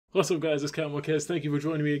What's up, guys? It's Melkez. Thank you for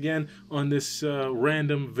joining me again on this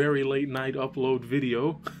random, very late night upload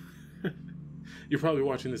video. You're probably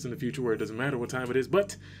watching this in the future where it doesn't matter what time it is,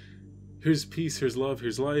 but here's peace, here's love,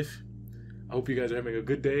 here's life. I hope you guys are having a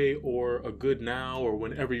good day or a good now or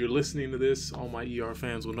whenever you're listening to this. All my ER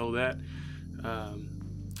fans will know that.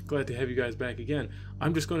 Glad to have you guys back again.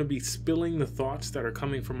 I'm just going to be spilling the thoughts that are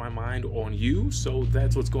coming from my mind on you, so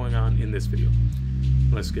that's what's going on in this video.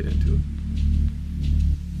 Let's get into it.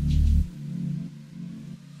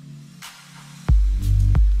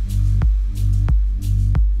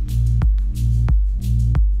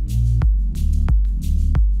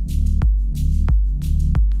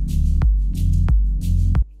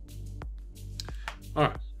 All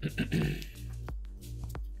right.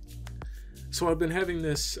 So I've been having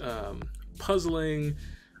this puzzling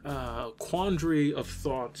quandary of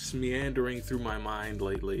thoughts meandering through my mind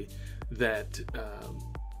lately that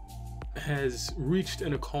has reached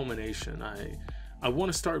a culmination. I want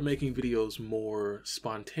to start making videos more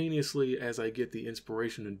spontaneously as I get the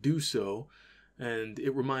inspiration to do so, and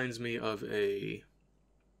it reminds me of a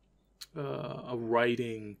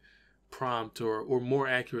writing prompt, or more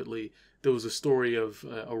accurately, there was a story of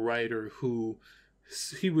a writer who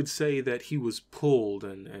he would say that he was pulled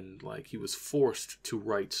and like he was forced to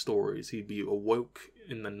write stories. He'd be awoke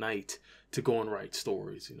in the night to go and write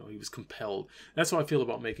stories. You know, he was compelled. That's how I feel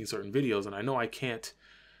about making certain videos, and I know I can't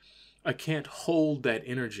hold that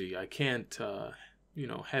energy. I can't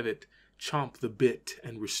have it chomp the bit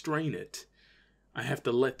and restrain it. I have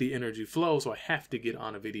to let the energy flow, so I have to get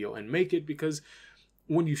on a video and make it, because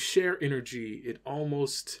when you share energy, it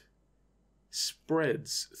almost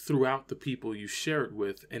spreads throughout the people you share it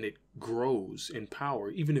with, and it grows in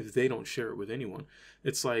power, even if they don't share it with anyone.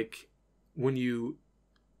 It's like when you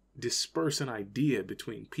disperse an idea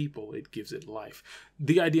between people, it gives it life.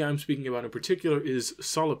 The idea I'm speaking about in particular is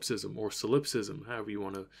solipsism, or solipsism, however you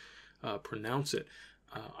want to pronounce it.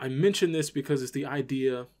 I mention this because it's the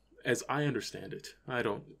idea as I understand it. I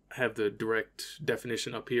don't have the direct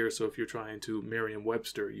definition up here, so if you're trying to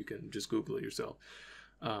Merriam-Webster, you can just Google it yourself.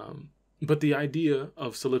 But the idea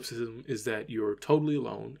of solipsism is that you're totally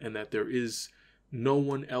alone and that there is no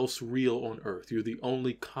one else real on earth. You're the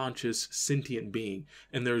only conscious, sentient being,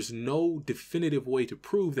 and there's no definitive way to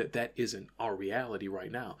prove that that isn't our reality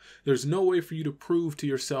right now. There's no way for you to prove to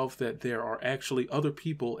yourself that there are actually other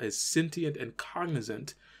people as sentient and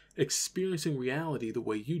cognizant experiencing reality the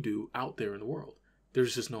way you do out there in the world.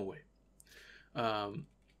 There's just no way. And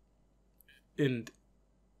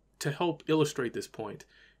to help illustrate this point,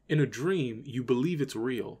 in a dream, you believe it's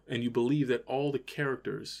real, and you believe that all the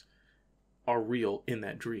characters are real in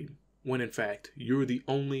that dream, when in fact, you're the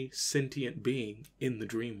only sentient being in the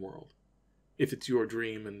dream world. If it's your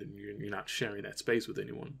dream and you're not sharing that space with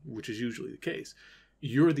anyone, which is usually the case,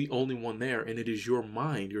 you're the only one there, and it is your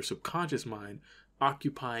mind, your subconscious mind,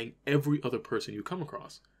 occupying every other person you come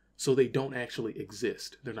across. So they don't actually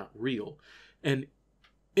exist. They're not real. And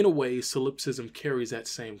in a way, solipsism carries that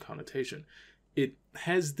same connotation. It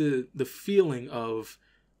has the feeling of,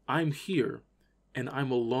 I'm here and I'm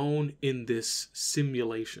alone in this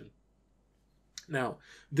simulation. Now,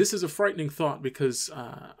 this is a frightening thought because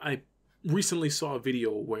I recently saw a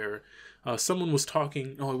video where someone was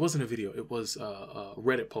talking. No, it wasn't a video. It was a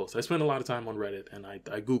Reddit post. I spend a lot of time on Reddit, and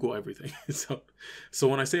I Google everything. so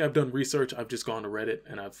when I say I've done research, I've just gone to Reddit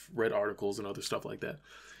and I've read articles and other stuff like that.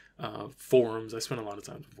 Forums. I spend a lot of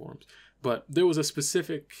time in forums. But there was a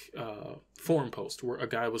specific forum post where a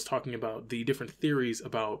guy was talking about the different theories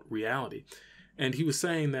about reality. And he was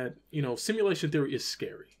saying that, simulation theory is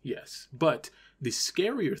scary, yes. But the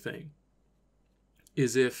scarier thing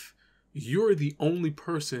is if you're the only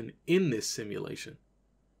person in this simulation,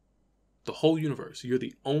 the whole universe, you're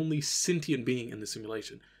the only sentient being in the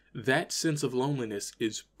simulation. That sense of loneliness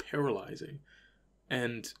is paralyzing.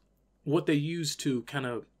 And what they use to kind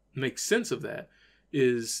of make sense of that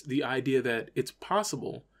is the idea that it's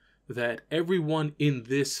possible that everyone in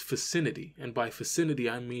this vicinity, and by vicinity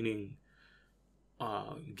I'm meaning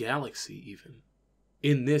galaxy even,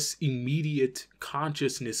 in this immediate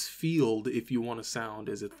consciousness field, if you want to sound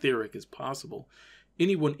as etheric as possible,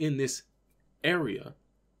 anyone in this area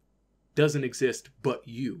doesn't exist but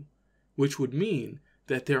you, which would mean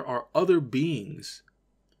that there are other beings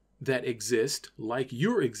that exist like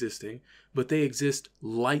you're existing, but they exist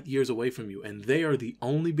light years away from you, and they are the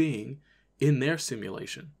only being in their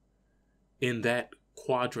simulation, in that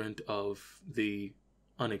quadrant of the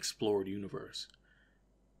unexplored universe.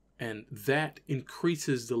 And that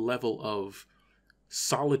increases the level of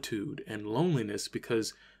solitude and loneliness,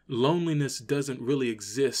 because loneliness doesn't really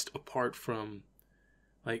exist apart from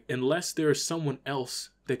Like, unless there is someone else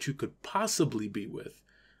that you could possibly be with,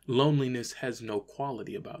 loneliness has no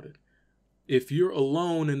quality about it. If you're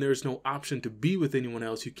alone and there's no option to be with anyone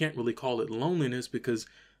else, you can't really call it loneliness, because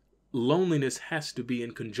loneliness has to be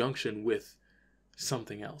in conjunction with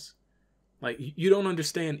something else. Like, you don't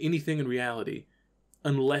understand anything in reality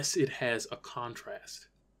unless it has a contrast.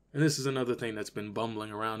 And this is another thing that's been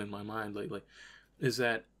bumbling around in my mind lately, is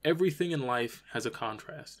that everything in life has a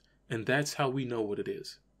contrast, and that's how we know what it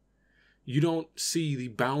is. You don't see the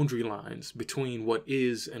boundary lines between what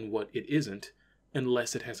is and what it isn't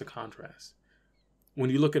unless it has a contrast. When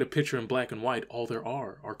you look at a picture in black and white, all there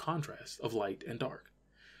are contrasts of light and dark.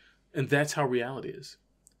 And that's how reality is.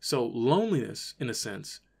 So loneliness, in a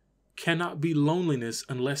sense, cannot be loneliness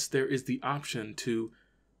unless there is the option to,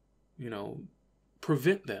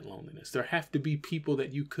 prevent that loneliness. There have to be people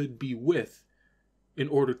that you could be with in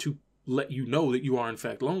order to let you know that you are in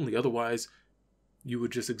fact lonely. Otherwise, you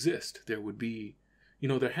would just exist. There would be,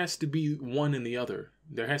 there has to be one and the other.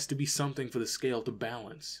 There has to be something for the scale to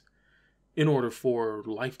balance in order for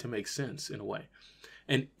life to make sense in a way.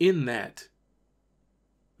 And in that,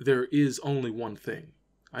 there is only one thing.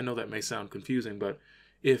 I know that may sound confusing, but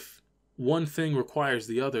if one thing requires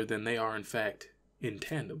the other, then they are in fact in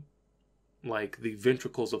tandem. Like the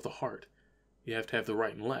ventricles of the heart. You have to have the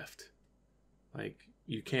right and left. Like,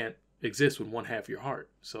 you can't exist with one half of your heart.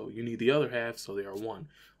 So you need the other half, so they are one.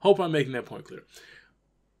 Hope I'm making that point clear.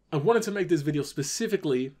 I wanted to make this video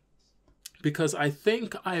specifically because I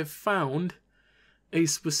think I have found a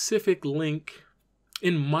specific link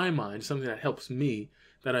in my mind, something that helps me,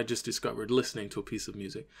 that I just discovered listening to a piece of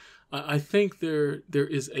music. I think there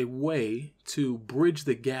is a way to bridge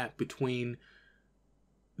the gap between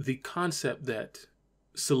the concept that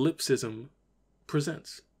solipsism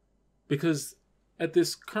presents. Because at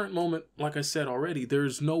this current moment, like I said already,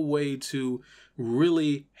 there's no way to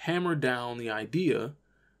really hammer down the idea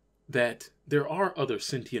that there are other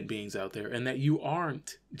sentient beings out there and that you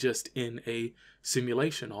aren't just in a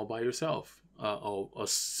simulation all by yourself. A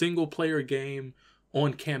single player game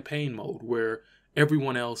on campaign mode where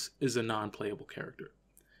everyone else is a non-playable character.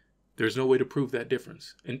 There's no way to prove that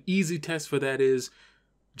difference. An easy test for that is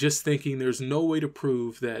just thinking there's no way to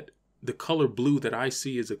prove that the color blue that I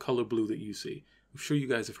see is a color blue that you see. I'm sure you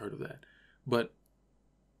guys have heard of that. But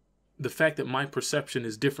the fact that my perception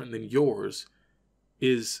is different than yours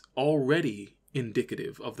is already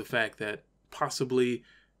indicative of the fact that possibly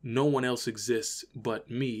no one else exists but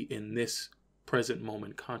me in this present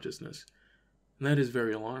moment consciousness. And that is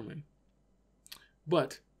very alarming.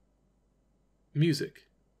 But music.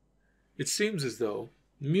 It seems as though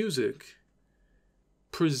music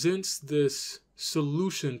presents this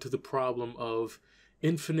solution to the problem of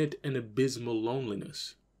infinite and abysmal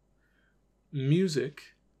loneliness. Music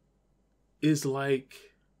is like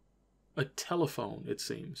a telephone, it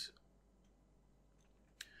seems.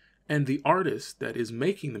 And the artist that is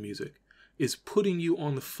making the music is putting you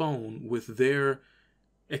on the phone with their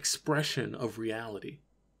expression of reality.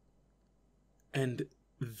 And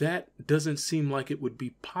that doesn't seem like it would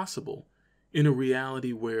be possible in a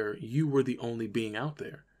reality where you were the only being out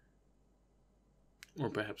there. Or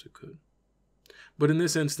perhaps it could. But in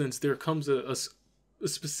this instance, there comes a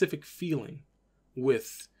specific feeling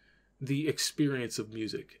with the experience of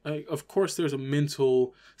music. Of course, there's a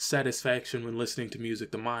mental satisfaction when listening to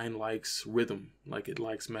music. The mind likes rhythm, like it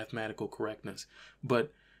likes mathematical correctness.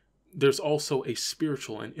 But there's also a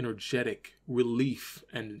spiritual and energetic relief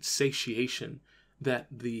and satiation that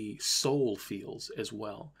the soul feels as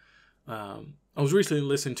well. I was recently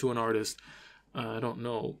listening to an artist. I don't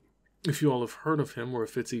know if you all have heard of him or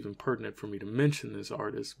if it's even pertinent for me to mention this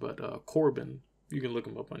artist, but Corbin. You can look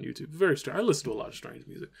him up on YouTube. Very strange. I listen to a lot of strange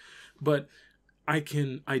music. But I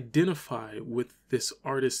can identify with this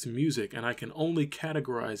artist's music, and I can only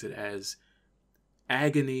categorize it as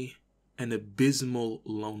agony and abysmal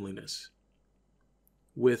loneliness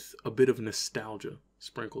with a bit of nostalgia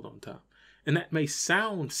sprinkled on top. And that may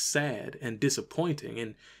sound sad and disappointing.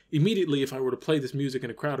 And immediately, if I were to play this music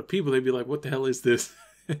in a crowd of people, they'd be like, what the hell is this?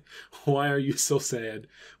 Why are you so sad?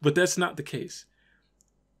 But that's not the case.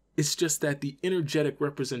 It's just that the energetic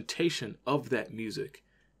representation of that music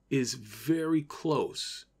is very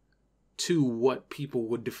close to what people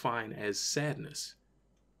would define as sadness.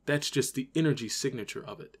 That's just the energy signature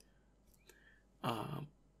of it.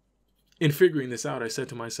 In figuring this out, I said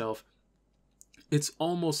to myself, it's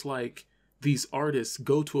almost like these artists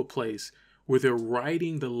go to a place where they're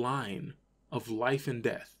writing the line of life and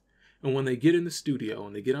death. And when they get in the studio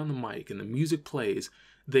and they get on the mic and the music plays,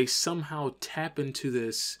 they somehow tap into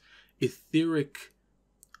this etheric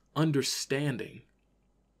understanding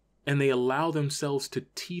and they allow themselves to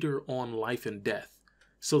teeter on life and death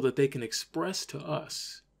so that they can express to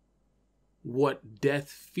us what death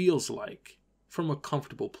feels like from a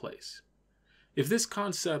comfortable place. If this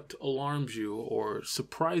concept alarms you or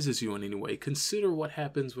surprises you in any way, consider what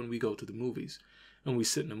happens when we go to the movies and we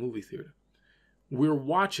sit in a movie theater. We're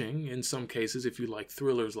watching, in some cases, if you like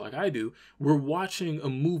thrillers like I do, we're watching a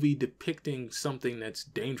movie depicting something that's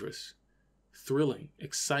dangerous, thrilling,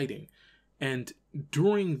 exciting. And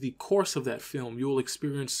during the course of that film, you'll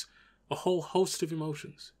experience a whole host of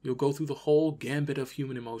emotions. You'll go through the whole gambit of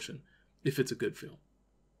human emotion if it's a good film.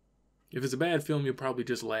 If it's a bad film, you'll probably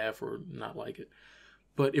just laugh or not like it.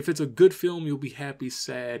 But if it's a good film, you'll be happy,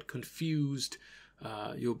 sad, confused.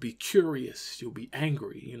 You'll be curious. You'll be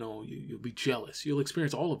angry. You'll be jealous. You'll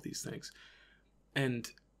experience all of these things.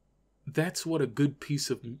 And that's what a good piece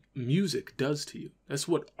of music does to you. That's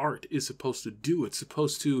what art is supposed to do. It's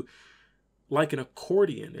supposed to, like an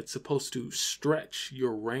accordion, it's supposed to stretch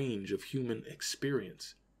your range of human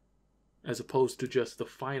experience, as opposed to just the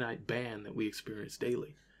finite band that we experience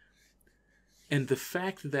daily. And the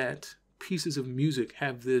fact that pieces of music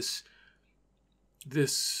have this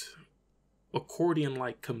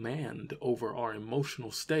accordion-like command over our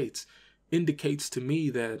emotional states indicates to me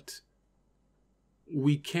that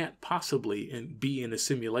we can't possibly be in a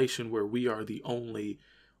simulation where we are the only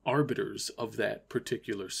arbiters of that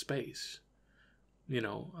particular space.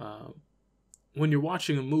 When you're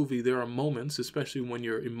watching a movie, there are moments, especially when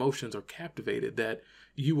your emotions are captivated, that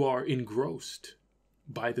you are engrossed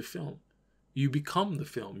by the film. You become the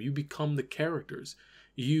film. You become the characters.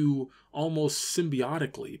 You almost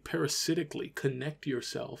symbiotically, parasitically connect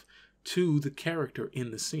yourself to the character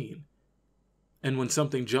in the scene. And when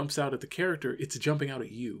something jumps out at the character, it's jumping out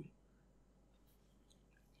at you.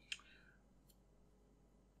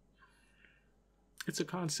 It's a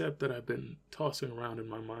concept that I've been tossing around in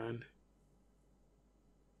my mind.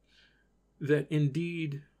 That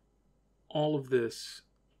indeed, all of this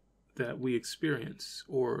that we experience,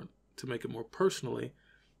 or to make it more personally,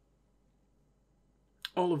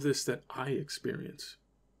 all of this that I experience,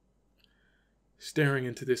 staring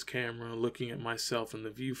into this camera, looking at myself in the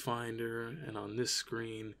viewfinder and on this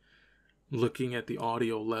screen, looking at the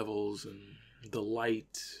audio levels and the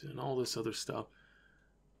light and all this other stuff,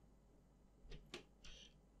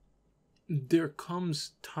 there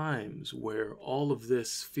comes times where all of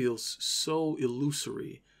this feels so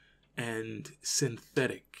illusory and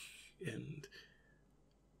synthetic and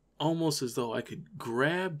almost as though I could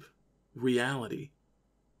grab reality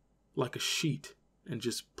like a sheet and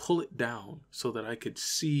just pull it down so that I could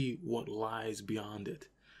see what lies beyond it.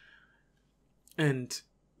 And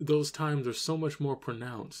those times are so much more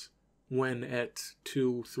pronounced when at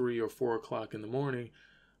 2, 3, or 4 o'clock in the morning,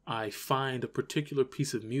 I find a particular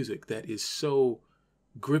piece of music that is so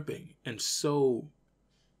gripping and so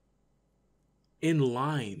in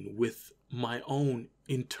line with my own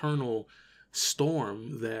internal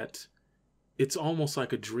storm that it's almost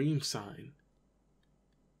like a dream sign.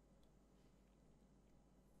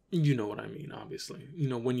 You know what I mean, obviously.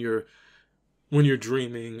 When you're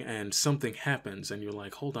dreaming and something happens and you're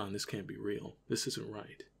like, hold on, this can't be real. This isn't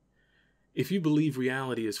right. If you believe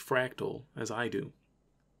reality is fractal, as I do,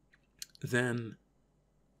 then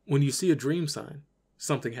when you see a dream sign,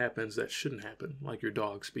 something happens that shouldn't happen, like your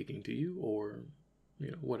dog speaking to you, or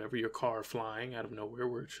whatever, your car flying out of nowhere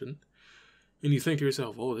where it shouldn't, and you think to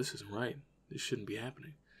yourself, oh, this isn't right, this shouldn't be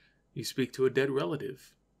happening. You speak to a dead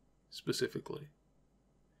relative specifically,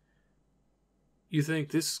 you think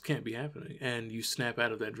this can't be happening, and you snap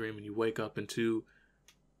out of that dream and you wake up into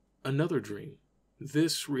another dream.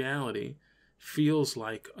 This reality feels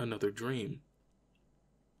like another dream.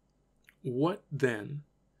 What then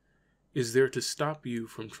is there to stop you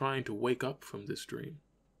from trying to wake up from this dream?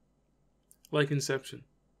 Like Inception,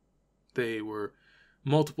 they were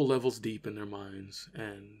multiple levels deep in their minds,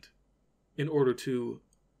 and in order to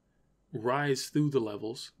rise through the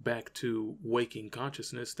levels back to waking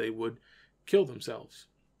consciousness, they would kill themselves.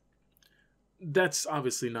 That's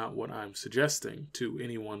obviously not what I'm suggesting to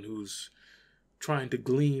anyone who's trying to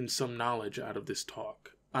glean some knowledge out of this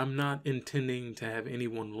talk. I'm not intending to have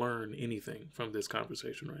anyone learn anything from this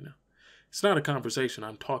conversation right now. It's not a conversation.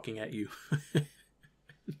 I'm talking at you.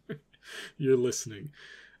 You're listening.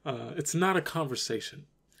 It's not a conversation.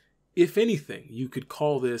 If anything, you could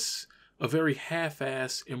call this a very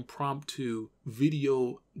half-ass, impromptu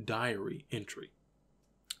video diary entry.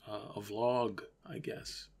 A vlog, I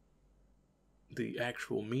guess. The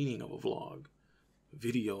actual meaning of a vlog.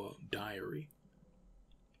 Video diary.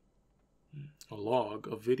 A log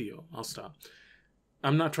of video. I'll stop.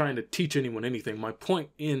 I'm not trying to teach anyone anything. My point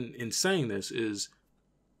in saying this is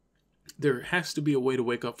there has to be a way to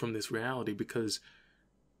wake up from this reality, because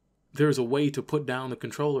there's a way to put down the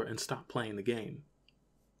controller and stop playing the game.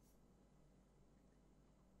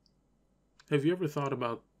 Have you ever thought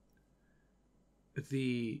about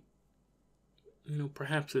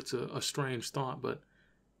perhaps it's a strange thought, but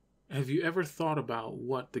have you ever thought about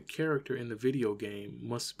what the character in the video game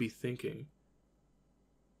must be thinking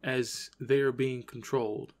as they are being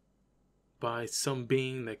controlled by some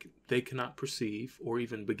being that they cannot perceive or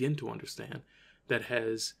even begin to understand, that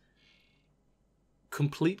has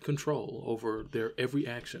complete control over their every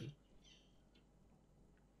action?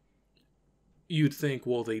 You'd think,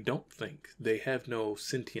 well, they don't think. They have no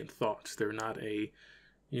sentient thoughts. They're not a,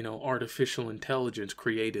 artificial intelligence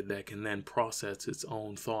created that can then process its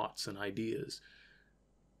own thoughts and ideas.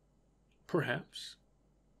 Perhaps.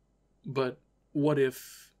 But what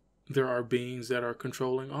if there are beings that are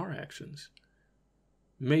controlling our actions?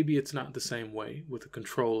 Maybe it's not the same way with a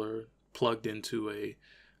controller plugged into a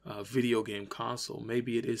video game console.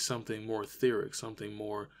 Maybe it is something more etheric, something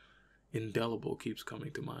more indelible keeps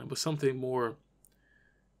coming to mind, but something more,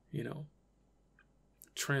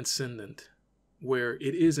 transcendent, where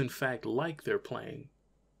it is in fact like they're playing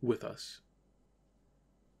with us.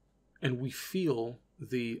 And we feel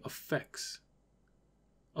the effects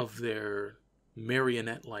of their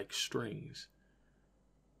marionette-like strings.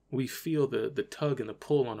 We feel the tug and the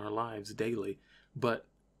pull on our lives daily, but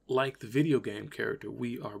like the video game character,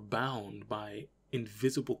 we are bound by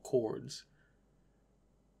invisible cords,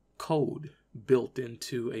 code built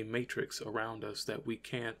into a matrix around us that we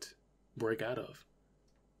can't break out of.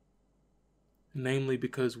 Namely,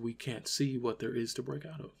 because we can't see what there is to break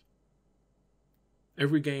out of.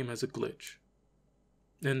 Every game has a glitch,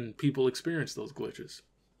 and people experience those glitches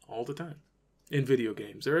all the time. In video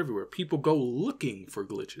games, they're everywhere. People go looking for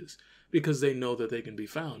glitches because they know that they can be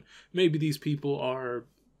found. Maybe these people are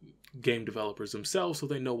game developers themselves, so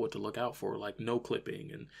they know what to look out for, like no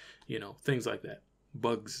clipping and, things like that.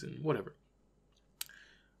 Bugs and whatever.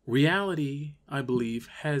 Reality, I believe,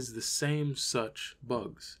 has the same such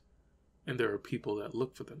bugs, and there are people that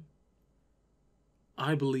look for them.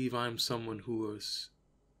 I believe I'm someone who is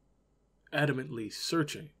adamantly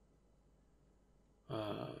searching,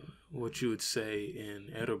 what you would say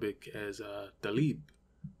in Arabic as talib.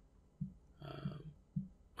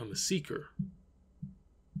 I'm a seeker.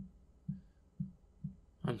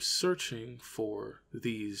 I'm searching for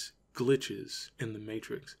these glitches in the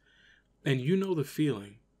matrix. And you know the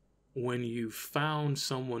feeling when you found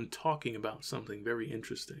someone talking about something very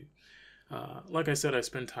interesting. Like I said, I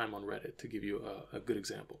spend time on Reddit, to give you a good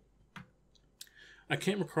example. I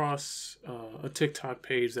came across a TikTok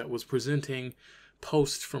page that was presenting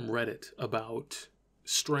posts from Reddit about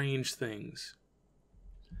strange things.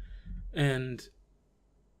 And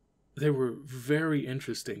they were very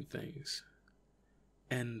interesting things.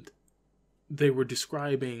 And they were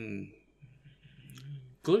describing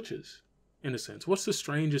glitches, in a sense. What's the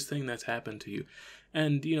strangest thing that's happened to you?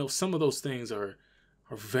 And, some of those things are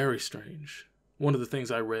very strange. One of the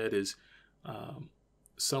things I read is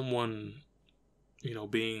someone,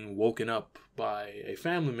 being woken up by a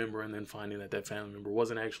family member and then finding that that family member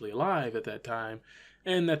wasn't actually alive at that time,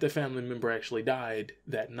 and that the family member actually died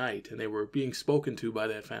that night, and they were being spoken to by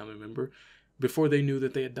that family member before they knew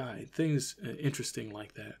that they had died. Things interesting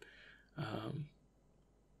like that.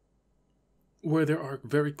 Where there are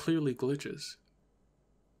very clearly glitches.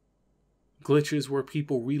 Glitches where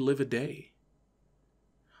people relive a day.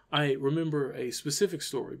 I remember a specific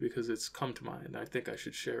story because it's come to mind. I think I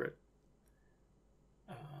should share it.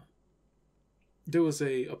 There was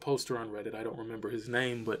a poster on Reddit. I don't remember his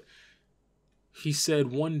name, but he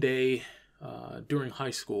said one day during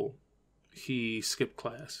high school, he skipped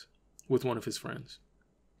class with one of his friends.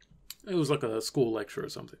 It was like a school lecture or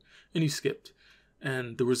something, and he skipped.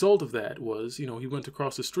 And the result of that was, he went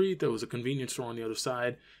across the street, there was a convenience store on the other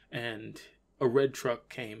side, and a red truck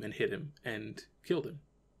came and hit him and killed him.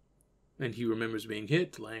 And he remembers being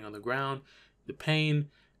hit, laying on the ground, the pain,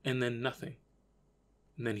 and then nothing.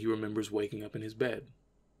 And then he remembers waking up in his bed.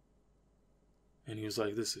 And he was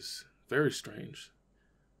like, this is very strange.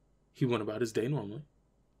 He went about his day normally.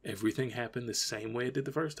 Everything happened the same way it did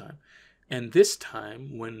the first time. And this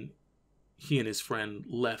time, when he and his friend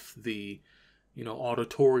left the,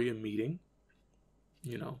 auditorium meeting,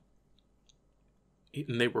 and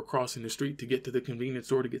they were crossing the street to get to the convenience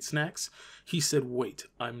store to get snacks, he said, wait,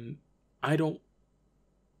 I don't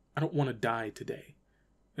want to die today.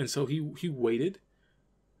 And so he waited,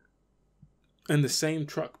 and the same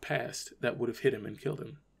truck passed that would have hit him and killed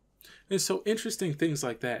him. And so interesting things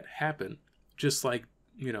like that happen, just like,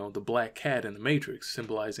 the black cat in the Matrix,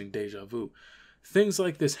 symbolizing deja vu. things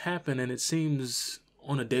like this happen, and it seems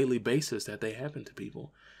on a daily basis that they happen to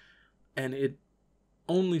people. And it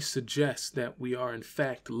only suggests that we are in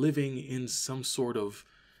fact living in some sort of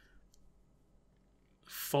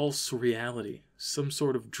false reality, some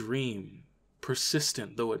sort of dream.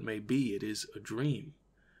 Persistent though it may be, it is a dream.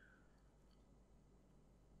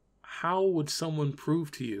 How would someone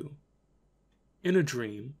prove to you in a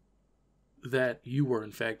dream that you were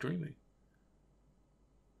in fact dreaming?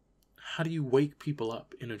 How do you wake people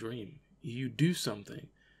up in a dream? You do something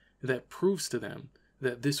that proves to them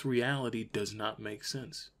that this reality does not make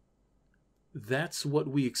sense. That's what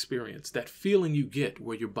we experience. That feeling you get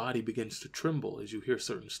where your body begins to tremble as you hear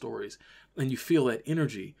certain stories, and you feel that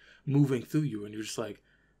energy moving through you, and you're just like,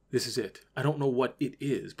 this is it. I don't know what it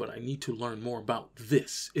is, but I need to learn more about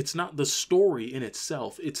this. It's not the story in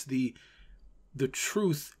itself. It's the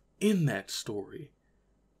truth in that story.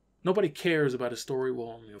 Nobody cares about a story.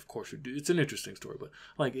 Well, I mean, of course you do. It's an interesting story, but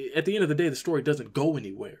like at the end of the day, the story doesn't go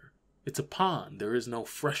anywhere. It's a pond. There is no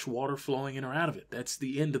fresh water flowing in or out of it. That's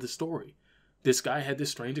the end of the story. This guy had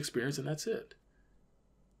this strange experience, and that's it.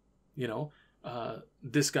 You know,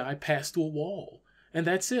 this guy passed through a wall, and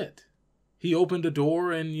that's it. He opened a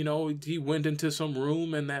door, and, you know, he went into some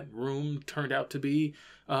room, and that room turned out to be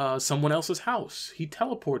someone else's house. He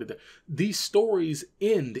teleported there. These stories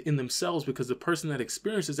end in themselves because the person that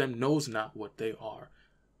experiences them knows not what they are.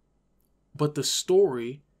 But the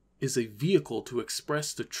story is a vehicle to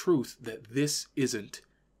express the truth that this isn't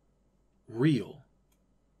real.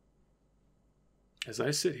 As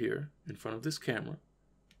I sit here in front of this camera,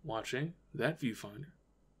 watching that viewfinder,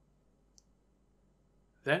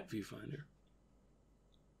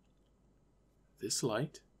 this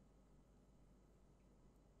light,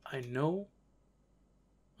 I know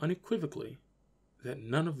unequivocally that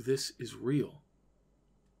none of this is real.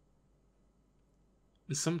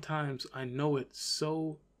 And sometimes I know it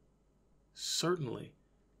so certainly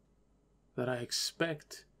that I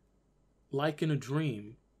expect, like in a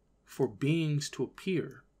dream, for beings to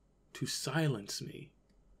appear, to silence me,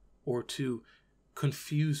 or to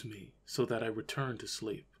confuse me so that I return to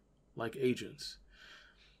sleep, like agents.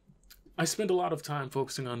 I spent a lot of time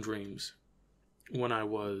focusing on dreams when I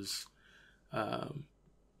was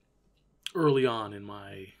early on in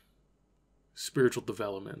my spiritual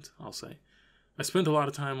development, I'll say. I spent a lot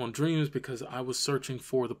of time on dreams because I was searching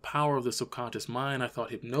for the power of the subconscious mind. I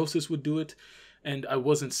thought hypnosis would do it, and I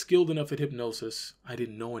wasn't skilled enough at hypnosis. I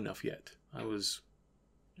didn't know enough yet. I was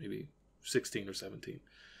maybe 16 or 17.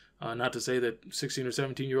 Not to say that 16 or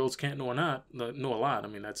 17-year-olds can't know a lot. I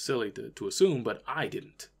mean, that's silly to assume, but I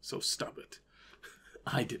didn't. So stop it.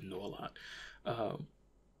 I didn't know a lot.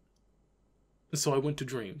 So I went to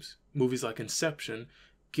dreams. Movies like Inception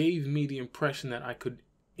gave me the impression that I could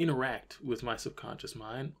interact with my subconscious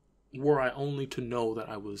mind were I only to know that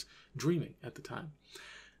I was dreaming at the time.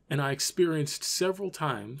 And I experienced several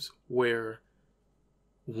times where,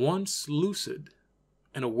 once lucid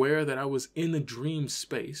and aware that I was in a dream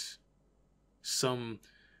space, some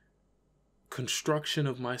construction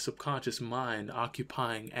of my subconscious mind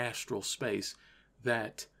occupying astral space,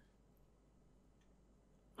 that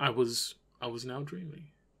I was now dreaming.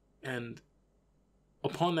 And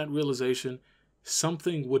upon that realization,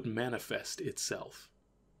 something would manifest itself.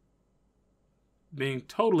 Being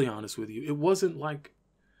totally honest with you, it wasn't like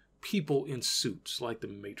people in suits like the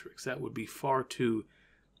Matrix. That would be far too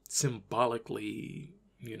symbolically,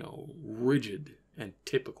 rigid and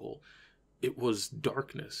typical. It was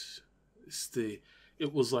darkness.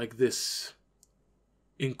 It was like this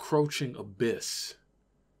encroaching abyss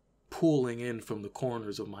pulling in from the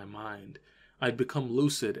corners of my mind. I'd become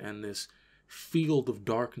lucid, and this field of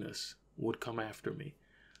darkness would come after me.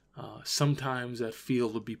 Sometimes that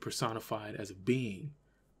field would be personified as a being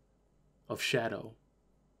of shadow,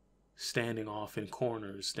 standing off in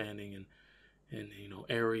corners, standing in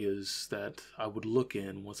areas that I would look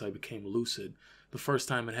in once I became lucid. The first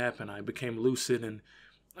time it happened, I became lucid, and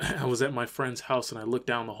I was at my friend's house, and I looked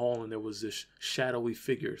down the hall, and there was this shadowy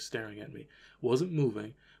figure staring at me. It wasn't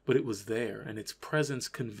moving, but it was there, and its presence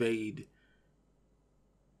conveyed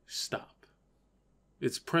stop.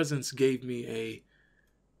 Its presence gave me a,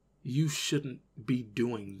 you shouldn't be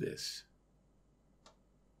doing this.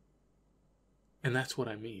 And that's what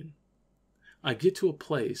I mean. I get to a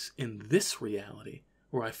place in this reality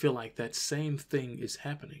where I feel like that same thing is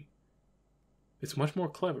happening. It's much more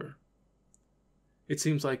clever. It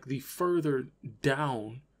seems like the further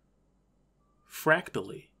down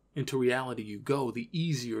fractally into reality you go, the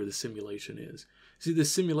easier the simulation is. See, the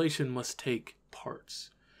simulation must take parts.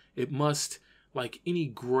 It must Like any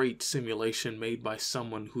great simulation made by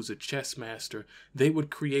someone who's a chess master, they would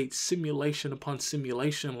create simulation upon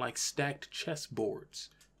simulation like stacked chess boards.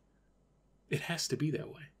 It has to be that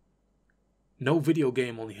way. No video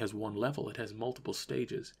game only has one level, it has multiple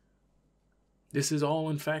stages. This is all,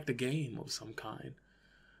 in fact, a game of some kind.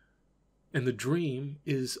 And the dream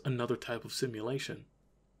is another type of simulation.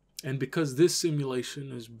 And because this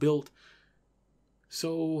simulation is built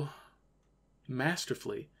so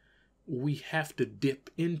masterfully, we have to dip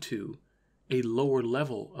into a lower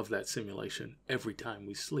level of that simulation every time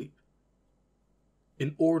we sleep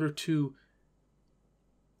in order to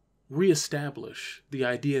reestablish the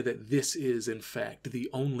idea that this is, in fact, the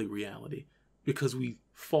only reality, because we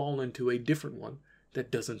fall into a different one that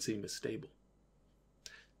doesn't seem as stable.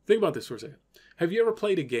 Think about this for a second. Have you ever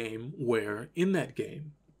played a game where, in that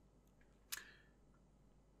game,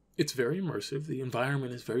 it's very immersive, the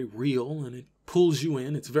environment is very real, and it pulls you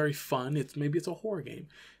in, it's very fun, maybe it's a horror game,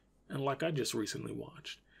 and like I just recently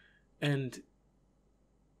watched. And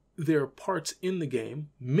there are parts in the game,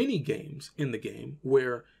 many games in the game,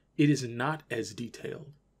 where it is not as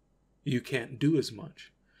detailed. You can't do as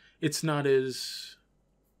much. It's not as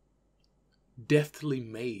deftly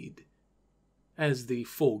made as the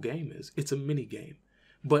full game is. It's a mini game.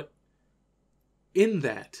 But in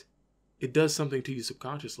that, it does something to you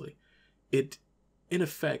subconsciously. It, in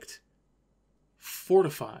effect,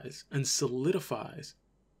 fortifies and solidifies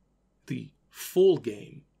the full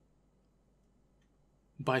game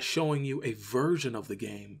by showing you a version of the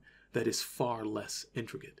game that is far less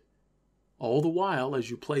intricate. All the while, as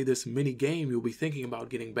you play this mini game, you'll be thinking about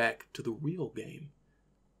getting back to the real game.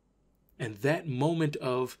 And that moment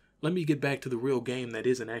of, let me get back to the real game that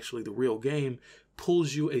isn't actually the real game,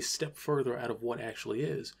 pulls you a step further out of what actually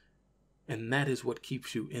is. And that is what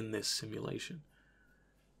keeps you in this simulation.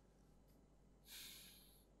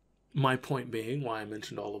 My point being, why I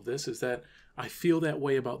mentioned all of this, is that I feel that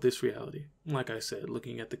way about this reality. Like I said,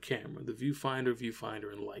 looking at the camera, the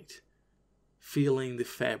viewfinder and light. Feeling the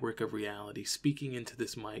fabric of reality, speaking into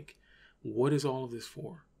this mic. What is all of this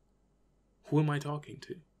for? Who am I talking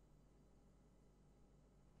to?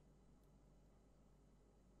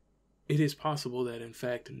 It is possible that, in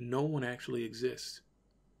fact, no one actually exists.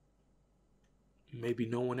 Maybe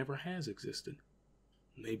no one ever has existed.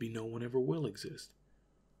 Maybe no one ever will exist.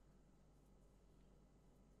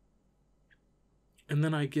 And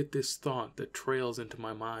then I get this thought that trails into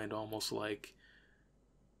my mind almost like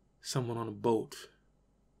someone on a boat,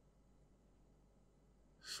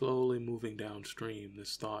 slowly moving downstream.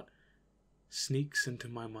 This thought sneaks into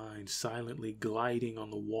my mind, silently gliding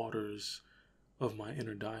on the waters of my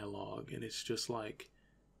inner dialogue. And it's just like,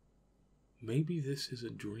 maybe this is a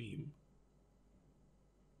dream.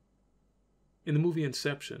 In the movie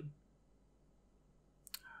Inception,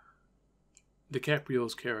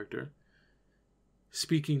 DiCaprio's character,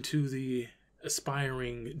 speaking to the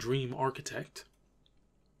aspiring dream architect,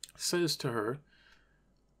 says to her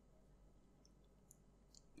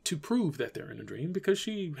to prove that they're in a dream, because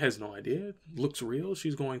she has no idea. It looks real.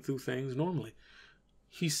 She's going through things normally.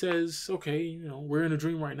 He says, okay, we're in a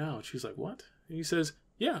dream right now. And she's like, what? And he says,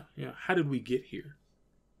 yeah, how did we get here?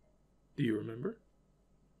 Do you remember?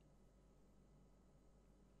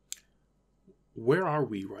 Where are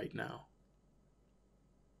we right now?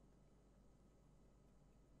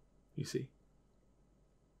 You see?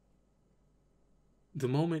 The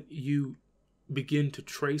moment you begin to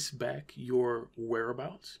trace back your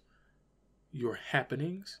whereabouts, your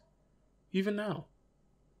happenings, even now,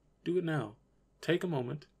 do it now. Take a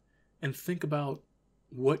moment and think about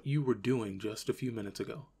what you were doing just a few minutes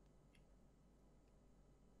ago.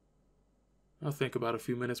 Now think about a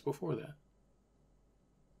few minutes before that.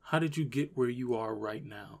 How did you get where you are right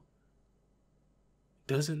now?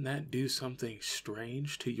 Doesn't that do something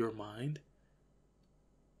strange to your mind?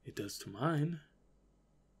 It does to mine.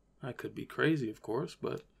 I could be crazy, of course,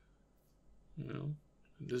 but,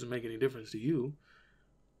 it doesn't make any difference to you.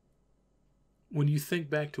 When you think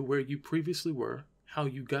back to where you previously were, how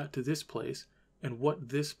you got to this place, and what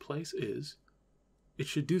this place is, it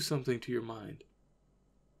should do something to your mind.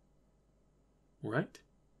 Right?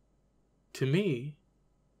 To me,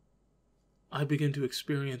 I begin to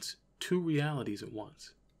experience two realities at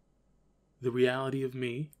once. The reality of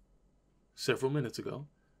me, several minutes ago,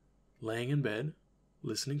 laying in bed,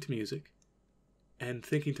 listening to music, and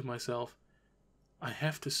thinking to myself, I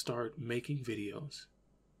have to start making videos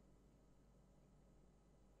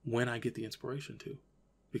when I get the inspiration to,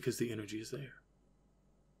 because the energy is there.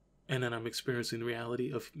 And then I'm experiencing the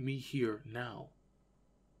reality of me here now.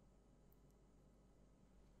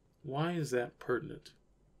 Why is that pertinent?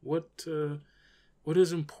 What What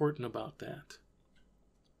is important about that?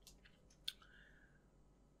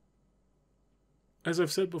 As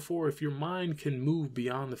I've said before, if your mind can move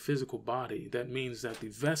beyond the physical body, that means that the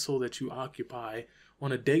vessel that you occupy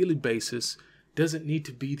on a daily basis doesn't need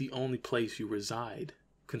to be the only place you reside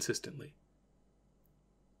consistently.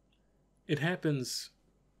 It happens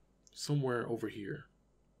somewhere over here.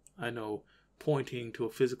 I know pointing to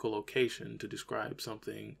a physical location to describe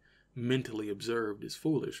something mentally observed is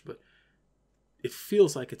foolish, but it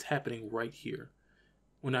feels like it's happening right here.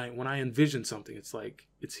 When I envision something, it's like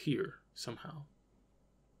it's here somehow.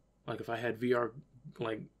 Like if I had VR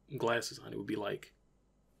like glasses on, it would be like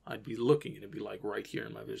I'd be looking and it'd be like right here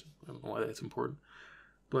in my vision. I don't know why that's important,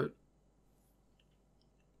 but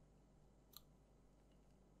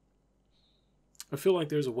I feel like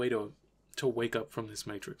there's a way to wake up from this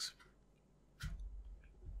matrix.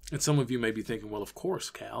 And some of you may be thinking, well, of course,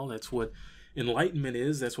 Cal, that's what enlightenment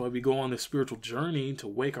is. That's why we go on this spiritual journey, to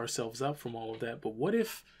wake ourselves up from all of that. But what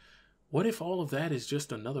if all of that is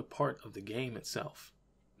just another part of the game itself?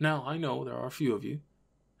 Now, I know there are a few of you,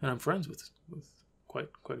 and I'm friends with quite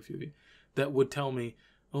a few of you, that would tell me,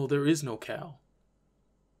 oh, there is no Cal.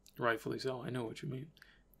 Rightfully so. I know what you mean.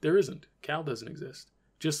 There isn't. Cal doesn't exist.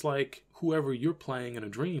 Just like whoever you're playing in a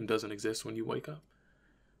dream doesn't exist when you wake up.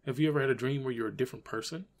 Have you ever had a dream where you're a different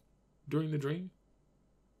person during the dream?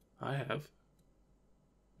 I have.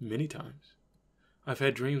 Many times. I've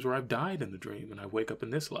had dreams where I've died in the dream and I wake up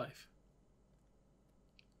in this life,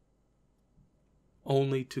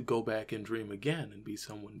 only to go back and dream again and be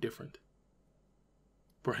someone different.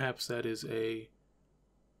 Perhaps that is a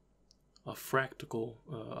fractal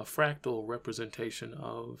representation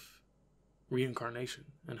of reincarnation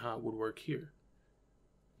and how it would work here.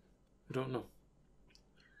 I don't know.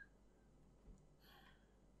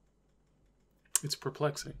 It's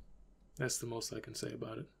perplexing. That's the most I can say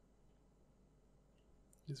about it.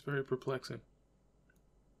 It's very perplexing.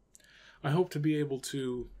 I hope to be able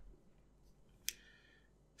to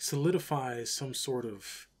solidify some sort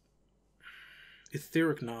of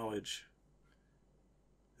etheric knowledge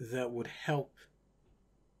that would help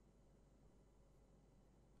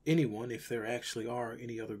anyone, if there actually are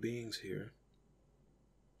any other beings here.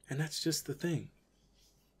 And that's just the thing.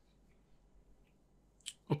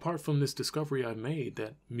 Apart from this discovery I've made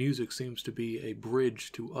that music seems to be a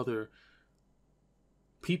bridge to other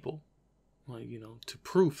people, like, to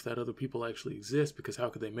proof that other people actually exist, because how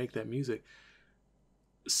could they make that music?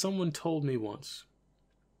 Someone told me once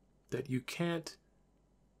that you can't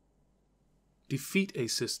defeat a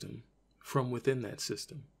system from within that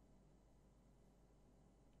system.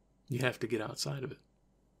 You have to get outside of it,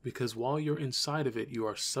 because while you're inside of it, you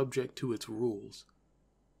are subject to its rules.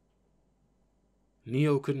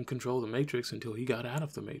 Neo couldn't control the Matrix until he got out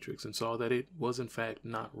of the Matrix and saw that it was in fact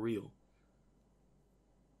not real.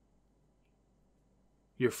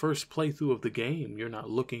 Your first playthrough of the game, you're not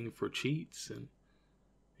looking for cheats, and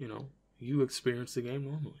you experience the game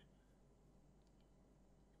normally.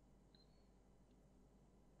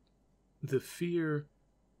 The fear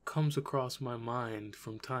comes across my mind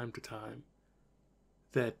from time to time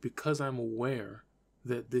that because I'm aware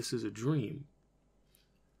that this is a dream,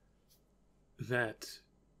 that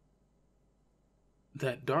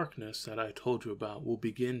darkness that I told you about will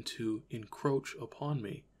begin to encroach upon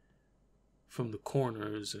me from the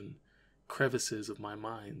corners and crevices of my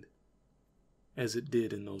mind, as it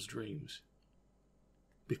did in those dreams.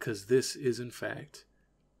 Because this is, in fact,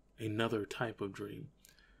 another type of dream.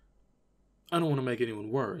 I don't want to make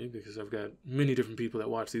anyone worry, because I've got many different people that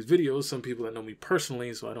watch these videos, some people that know me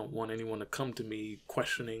personally, so I don't want anyone to come to me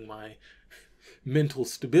questioning my mental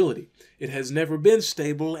stability. It has never been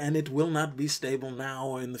stable, and it will not be stable now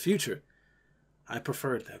or in the future. I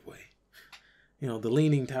prefer it that way. The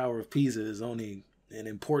Leaning Tower of Pisa is only an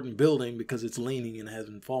important building because it's leaning and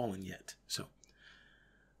hasn't fallen yet. So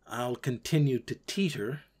I'll continue to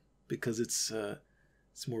teeter because it's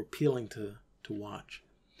more appealing to watch.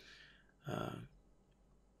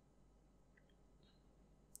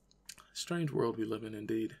 Strange world we live in,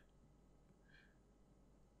 indeed.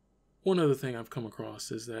 One other thing I've come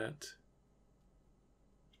across is that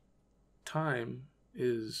time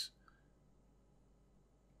is,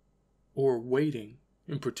 or waiting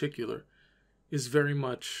in particular, is very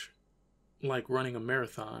much like running a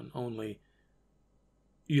marathon, only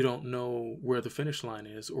you don't know where the finish line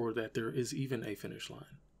is or that there is even a finish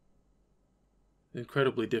line.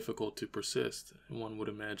 Incredibly difficult to persist, one would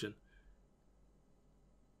imagine.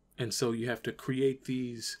 And so you have to create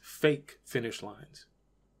these fake finish lines.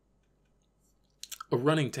 A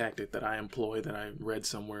running tactic that I employ, that I read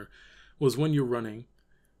somewhere, was when you're running,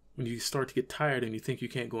 When you start to get tired and you think you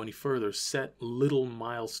can't go any further, set little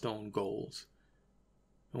milestone goals.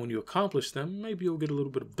 And when you accomplish them, maybe you'll get a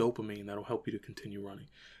little bit of dopamine that'll help you to continue running.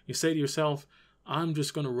 You say to yourself, I'm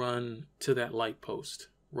just going to run to that light post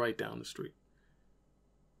right down the street.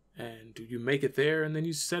 And you make it there, and then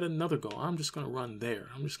you set another goal. I'm just going to run there.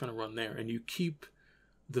 I'm just going to run there. And you keep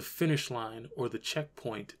the finish line or the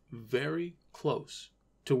checkpoint very close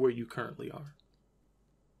to where you currently are.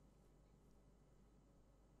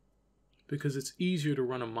 Because it's easier to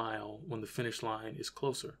run a mile when the finish line is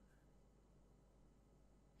closer.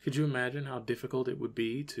 Could you imagine how difficult it would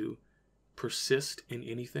be to persist in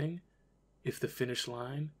anything if the finish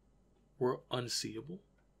line were unseeable?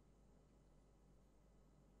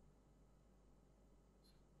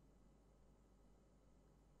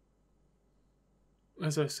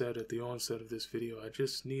 As I said at the onset of this video, I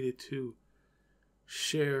just needed to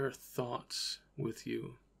share thoughts with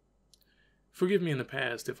you. Forgive me in the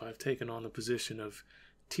past if I've taken on the position of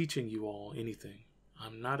teaching you all anything.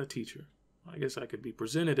 I'm not a teacher. I guess I could be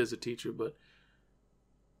presented as a teacher, but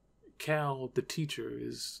Cal, the teacher,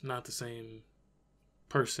 is not the same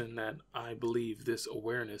person that I believe this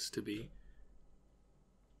awareness to be.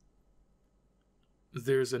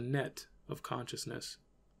 There's a net of consciousness,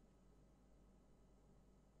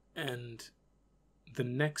 and the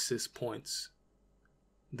nexus points,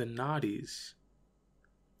 the nadis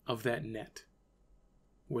of that net,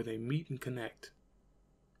 where they meet and connect,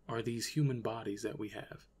 are these human bodies that we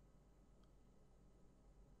have.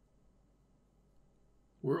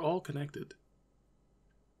 We're all connected.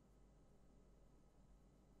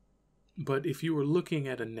 But if you were looking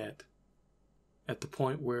at a net at the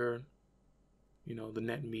point where, the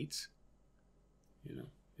net meets,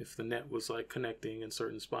 if the net was like connecting in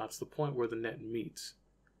certain spots, the point where the net meets,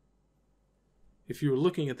 if you were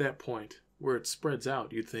looking at that point where it spreads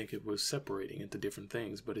out, you'd think it was separating into different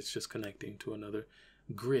things, but it's just connecting to another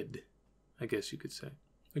grid, I guess you could say.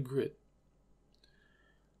 A grid.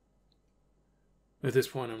 At this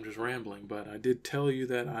point, I'm just rambling, but I did tell you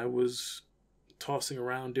that I was tossing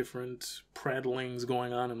around different prattlings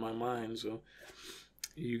going on in my mind, so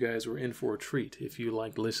you guys were in for a treat if you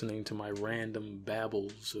like listening to my random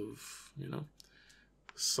babbles of,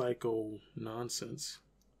 psycho nonsense.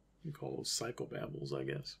 You call those psychobabbles, I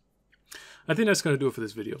guess. I think that's going to do it for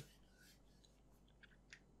this video.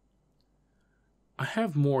 I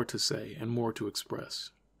have more to say and more to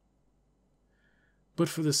express. But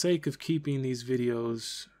for the sake of keeping these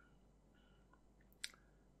videos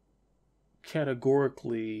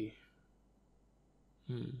categorically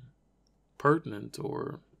pertinent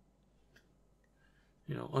or,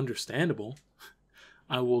 understandable,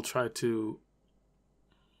 I will try to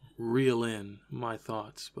reel in my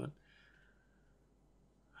thoughts, but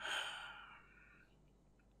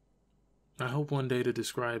I hope one day to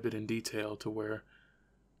describe it in detail to where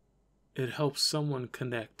it helps someone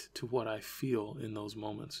connect to what I feel in those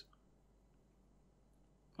moments.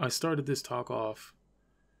 I started this talk off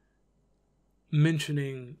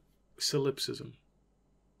mentioning solipsism.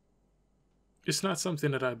 It's not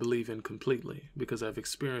something that I believe in completely, because I've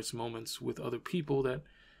experienced moments with other people that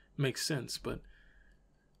make sense, but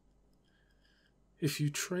if you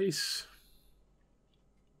trace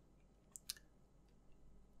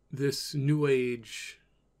this New Age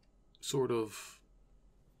sort of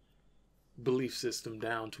belief system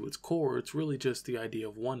down to its core, it's really just the idea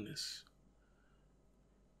of oneness.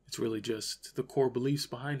 It's really just the core beliefs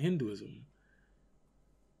behind Hinduism.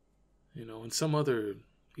 And some other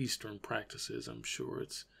Eastern practices, I'm sure.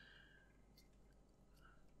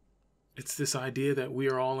 It's this idea that we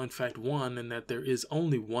are all in fact one, and that there is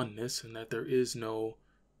only oneness, and that there is no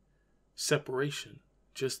separation,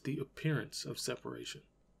 just the appearance of separation.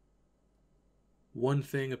 One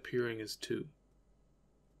thing appearing as two,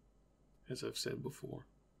 as I've said before.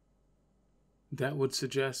 That would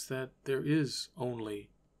suggest that there is only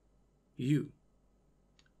you.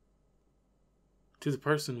 To the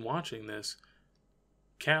person watching this,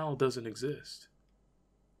 Cal doesn't exist.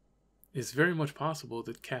 It's very much possible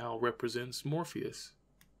that Cal represents Morpheus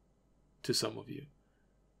to some of you,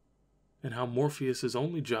 and how Morpheus's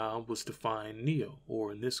only job was to find Neo,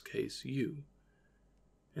 or in this case, you.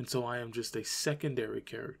 And so I am just a secondary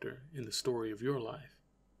character in the story of your life.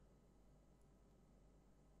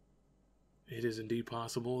 It is indeed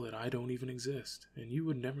possible that I don't even exist, and you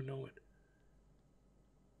would never know it.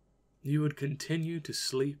 You would continue to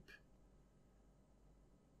sleep,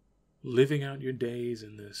 living out your days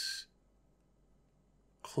in this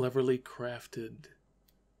cleverly crafted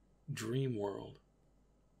dream world.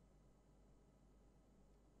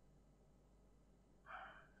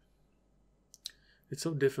 It's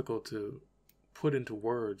so difficult to put into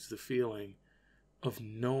words the feeling of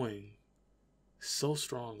knowing so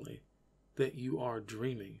strongly that you are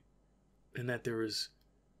dreaming and that there is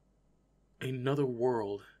another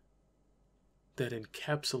world that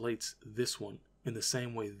encapsulates this one in the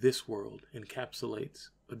same way this world encapsulates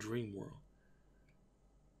a dream world.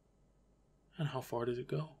 And how far does it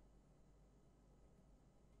go?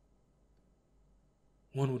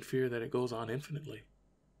 One would fear that it goes on infinitely.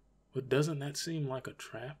 But doesn't that seem like a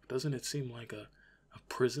trap? Doesn't it seem like a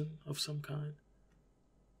prison of some kind?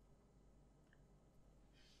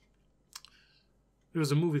 There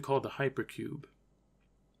was a movie called The Hypercube.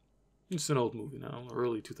 It's an old movie now,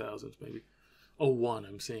 early 2000s maybe. 01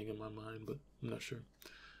 I'm seeing in my mind, but I'm not sure.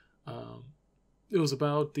 It was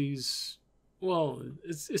about these, well,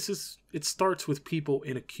 it's just, it starts with people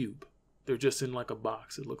in a cube. They're just in like a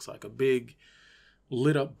box. It looks like a big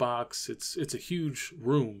lit up box. It's a huge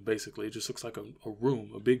room, basically. It just looks like a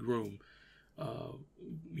room, a big room.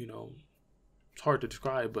 You know, it's hard to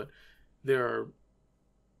describe, but there are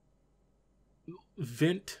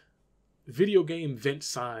video game vent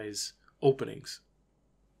size openings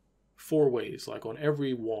 4 ways, like on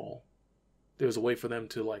every wall. There's a way for them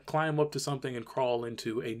to like climb up to something and crawl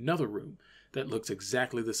into another room that looks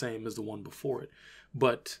exactly the same as the one before it,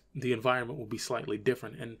 but the environment will be slightly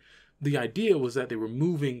different. And the idea was that they were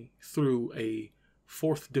moving through a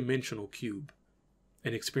 4th dimensional cube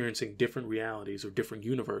and experiencing different realities or different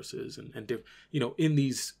universes and you know, in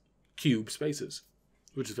these cube spaces,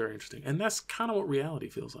 which is very interesting. And that's kind of what reality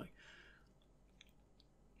feels like.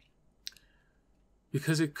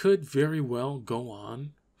 Because it could very well go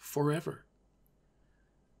on forever.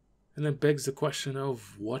 And that begs the question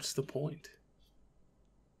of what's the point?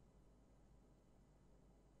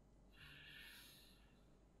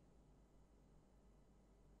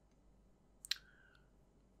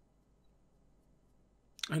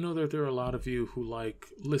 I know that there are a lot of you who like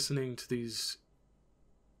listening to these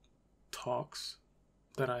talks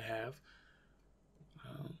that I have.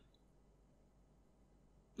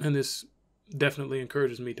 And this definitely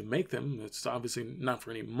encourages me to make them. It's obviously not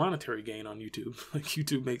for any monetary gain on YouTube. Like,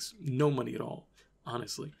 YouTube makes no money at all,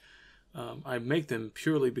 honestly. I make them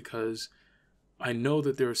purely because I know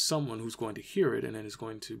that there is someone who's going to hear it and it is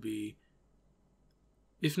going to be,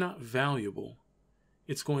 if not valuable,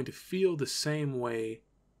 it's going to feel the same way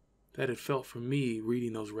that it felt for me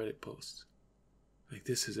reading those Reddit posts. Like,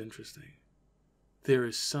 this is interesting. There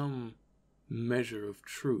is some measure of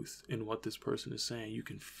truth in what this person is saying. You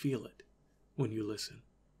can feel it when you listen.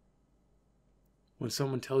 When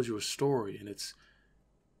someone tells you a story and it's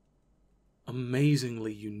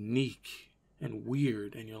amazingly unique and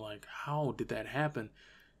weird and you're like, how did that happen?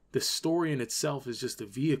 The story in itself is just a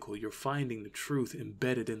vehicle. You're finding the truth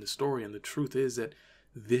embedded in the story, and the truth is that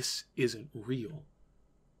this isn't real.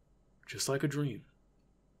 Just like a dream.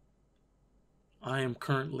 I am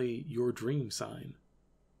currently your dream sign.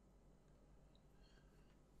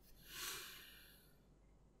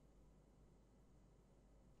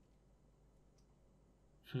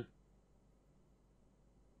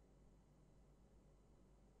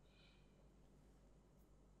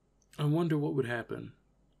 I wonder what would happen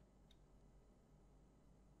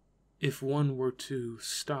if one were to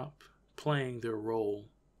stop playing their role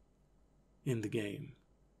in the game.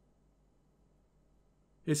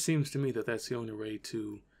 It seems to me that that's the only way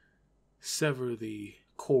to sever the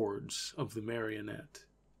cords of the marionette.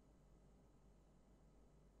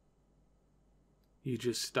 You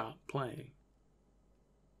just stop playing.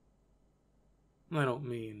 I don't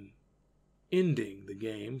mean ending the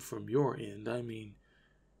game from your end. I mean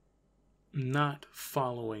not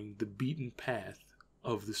following the beaten path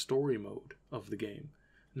of the story mode of the game.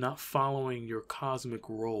 Not following your cosmic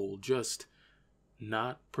role, just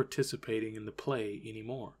not participating in the play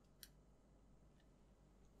anymore.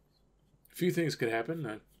 A few things could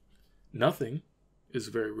happen. Nothing is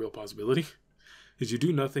a very real possibility. As you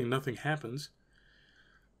do nothing, nothing happens.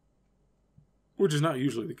 Which is not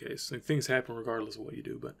usually the case. Like, things happen regardless of what you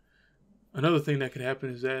do. But another thing that could happen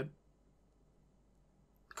is that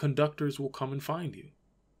conductors will come and find you.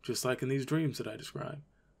 Just like in these dreams that I described.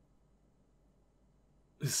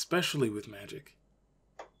 Especially with magic.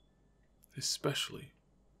 Especially.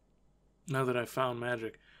 Now that I've found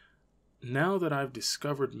magic. Now that I've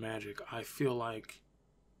discovered magic, I feel like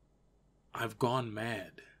I've gone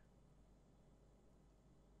mad.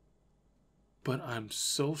 But I'm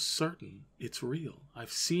so certain it's real.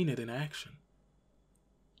 I've seen it in action.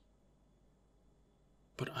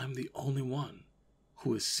 But I'm the only one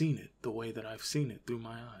who has seen it the way that I've seen it through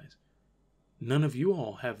my eyes. None of you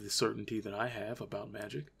all have the certainty that I have about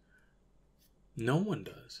magic. No one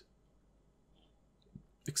does.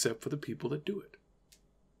 except for the people that do it,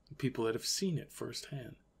 the people that have seen it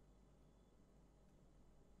firsthand.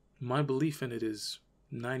 My belief in it is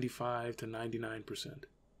 95 to 99%.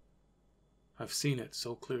 I've seen it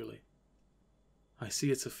so clearly. I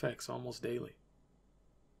see its effects almost daily.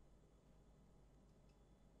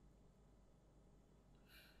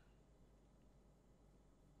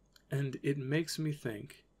 And it makes me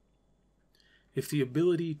think, if the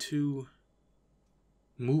ability to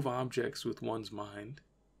move objects with one's mind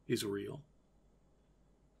is real,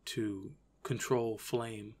 to control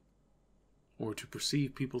flame, or to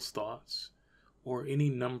perceive people's thoughts, or any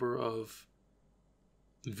number of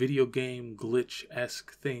video game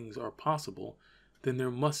glitch-esque things are possible, then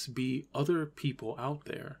there must be other people out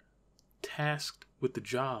there tasked with the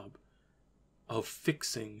job of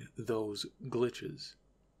fixing those glitches.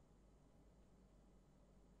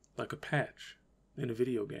 Like a patch in a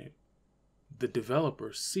video game. The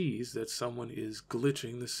developer sees that someone is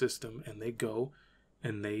glitching the system, and they go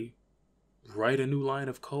and they write a new line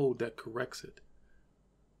of code that corrects it.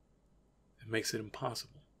 It makes it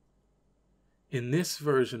impossible. In this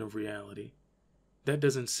version of reality, that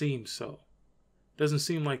doesn't seem so. It doesn't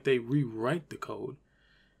seem like they rewrite the code.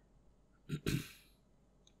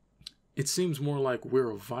 It seems more like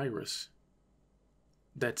we're a virus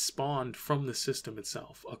that spawned from the system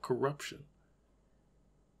itself, a corruption.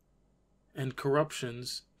 And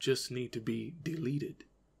corruptions just need to be deleted,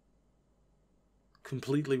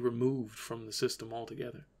 completely removed from the system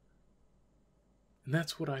altogether. And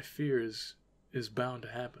that's what I fear is bound to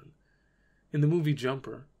happen. In the movie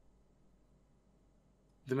Jumper,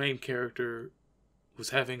 the main character was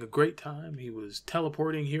having a great time. He was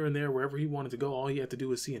teleporting here and there wherever he wanted to go. All he had to do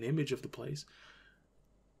was see an image of the place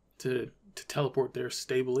to teleport there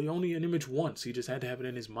stably. Only an image once. He just had to have it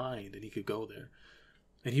in his mind and he could go there.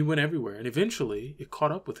 And he went everywhere. And eventually it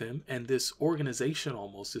caught up with him, and this organization,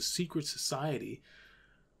 almost, this secret society,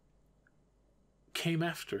 came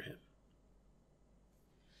after him.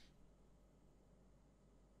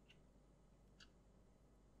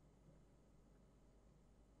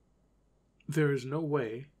 There is no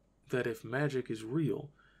way that if magic is real,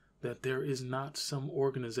 that there is not some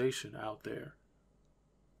organization out there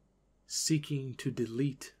seeking to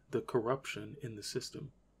delete the corruption in the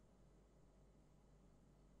system.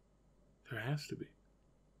 There has to be.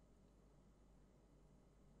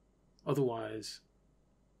 Otherwise,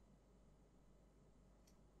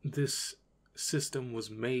 this system was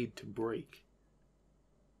made to break.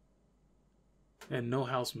 And no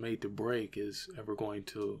house made to break is ever going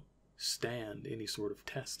to stand any sort of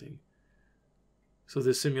testing. So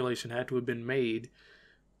this simulation had to have been made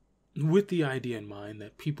with the idea in mind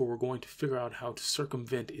that people were going to figure out how to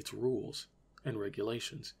circumvent its rules and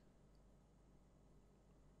regulations.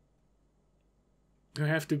 There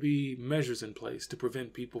have to be measures in place to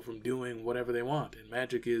prevent people from doing whatever they want. And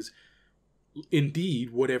magic is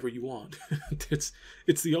indeed whatever you want.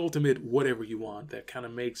 It's the ultimate whatever you want that kind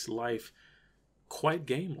of makes life quite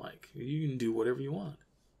game-like. You can do whatever you want.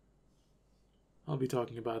 I'll be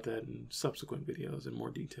talking about that in subsequent videos in more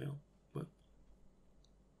detail. But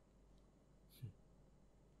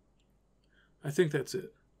I think that's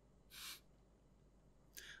it.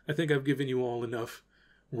 I think I've given you all enough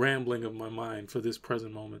rambling of my mind for this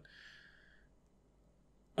present moment.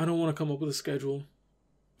 I don't want to come up with a schedule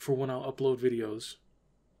for when I'll upload videos,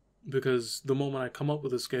 because the moment I come up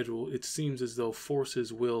with a schedule, it seems as though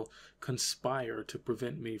forces will conspire to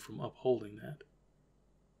prevent me from upholding that.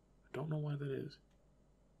 I don't know why that is.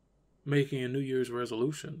 Making a New Year's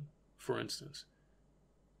resolution, for instance,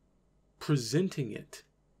 presenting it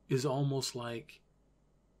is almost like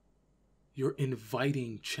you're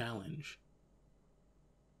inviting challenge.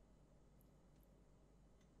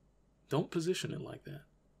 Don't position it like that.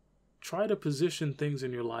 Try to position things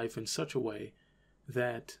in your life in such a way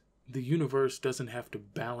that the universe doesn't have to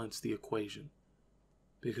balance the equation,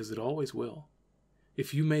 because it always will.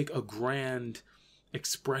 If you make a grand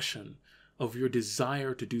expression of your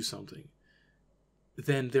desire to do something,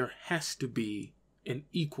 then there has to be an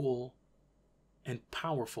equal and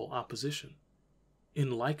powerful opposition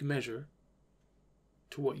in like measure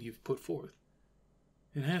to what you've put forth.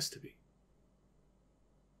 It has to be.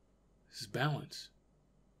 This is balance.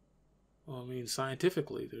 Well, I mean,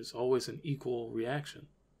 scientifically, there's always an equal reaction.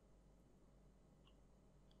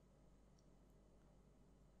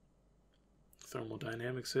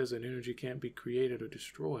 Thermodynamics says that energy can't be created or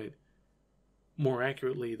destroyed. More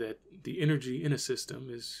accurately, that the energy in a system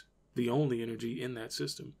is the only energy in that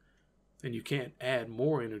system. And you can't add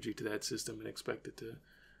more energy to that system and expect it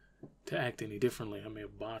to act any differently. I may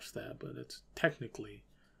have botched that, but that's technically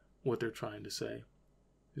what they're trying to say.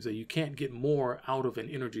 is that you can't get more out of an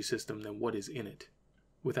energy system than what is in it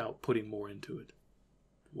without putting more into it.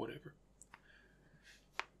 Whatever.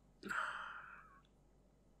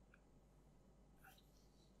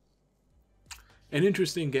 An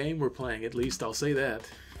interesting game we're playing, at least I'll say that.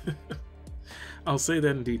 I'll say that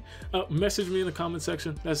indeed. Message me in the comment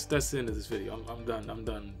section. That's the end of this video. I'm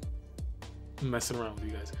done messing around with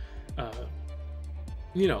you guys.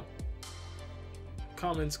 You know,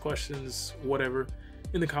 comments, questions, whatever,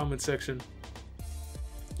 in the comment section.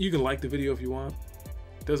 You can like the video if you want.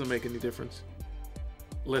 Doesn't make any difference.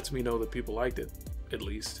 Lets me know that people liked it, at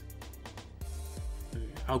least.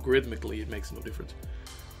 Algorithmically, it makes no difference.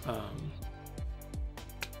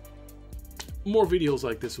 More videos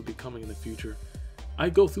like this will be coming in the future. I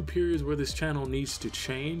go through periods where this channel needs to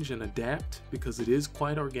change and adapt because it is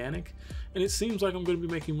quite organic, and it seems like I'm going to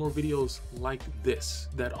be making more videos like this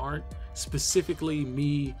that aren't specifically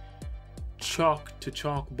me chalk to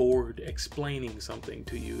chalkboard explaining something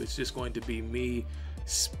to you. It's just going to be me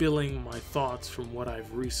spilling my thoughts from what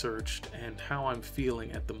I've researched and how I'm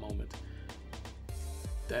feeling at the moment.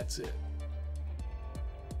 That's it.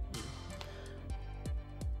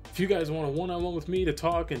 If you guys want a one-on-one with me to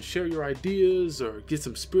talk and share your ideas or get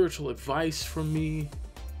some spiritual advice from me,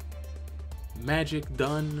 magic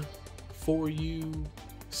done for you,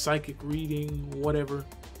 psychic reading, whatever,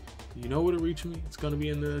 you know where to reach me. It's going to be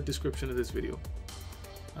in the description of this video.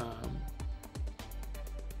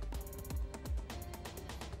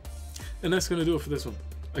 And that's going to do it for this one.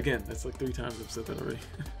 Again, that's like 3 times I've said that already.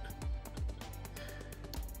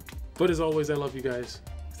 But as always, I love you guys.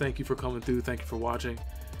 Thank you for coming through. Thank you for watching.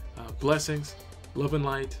 Blessings, love and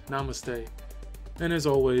light, namaste, and as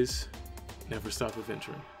always, never stop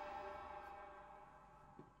adventuring.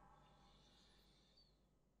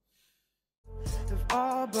 Have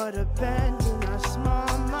all but abandoned our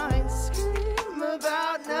small minds, scream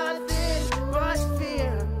about nothing but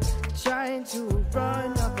fear, trying to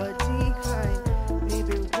run up a decline.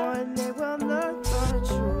 Maybe one day we'll learn the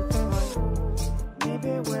truth, but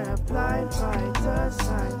maybe we're blind by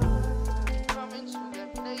design.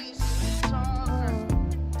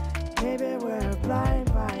 Maybe we're blind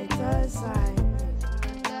by design.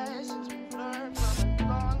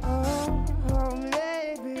 Oh,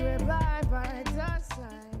 maybe we're blind by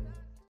design.